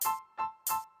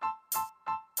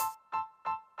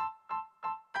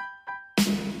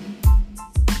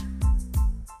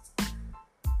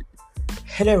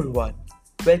Hello everyone,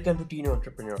 welcome to Teen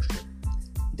Entrepreneurship.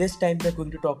 This time we're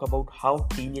going to talk about how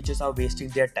teenagers are wasting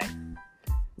their time.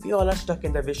 We all are stuck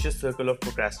in the vicious circle of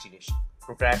procrastination.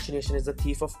 Procrastination is the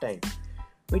thief of time.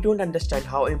 We don't understand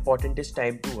how important is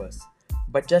time to us,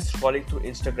 but just scrolling through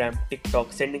Instagram,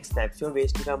 TikTok, sending snaps, you're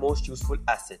wasting our most useful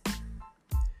asset.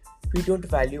 We don't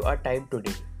value our time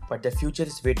today, but the future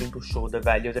is waiting to show the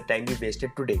value of the time we wasted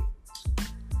today.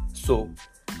 So,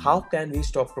 how can we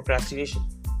stop procrastination?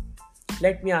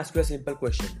 Let me ask you a simple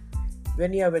question.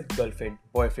 When you are with girlfriend,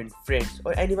 boyfriend, friends,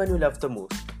 or anyone you love the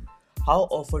most, how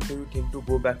often do you think to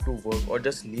go back to work or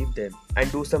just leave them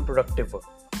and do some productive work?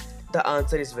 The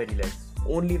answer is very less,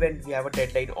 only when we have a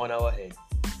deadline on our head.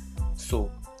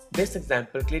 So, this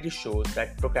example clearly shows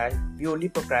that we only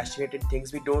procrastinate in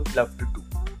things we don't love to do.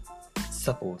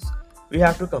 Suppose we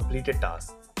have to complete a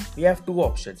task. We have two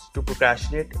options to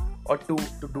procrastinate or to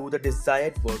do the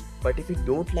desired work, but if we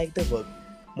don't like the work,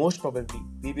 most probably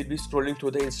we will be scrolling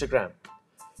through the Instagram.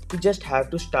 We just have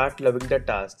to start loving the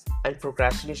task and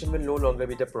procrastination will no longer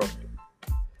be the problem.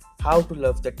 How to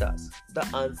love the task? The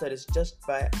answer is just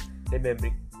by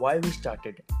remembering why we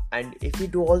started and if we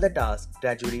do all the tasks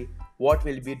gradually, what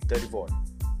will be the reward.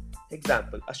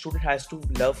 Example, a student has to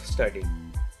love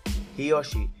studying. He or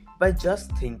she, by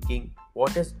just thinking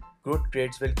what his good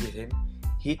grades will give him,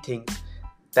 he thinks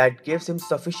that gives him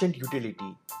sufficient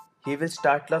utility. He will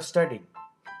start love studying.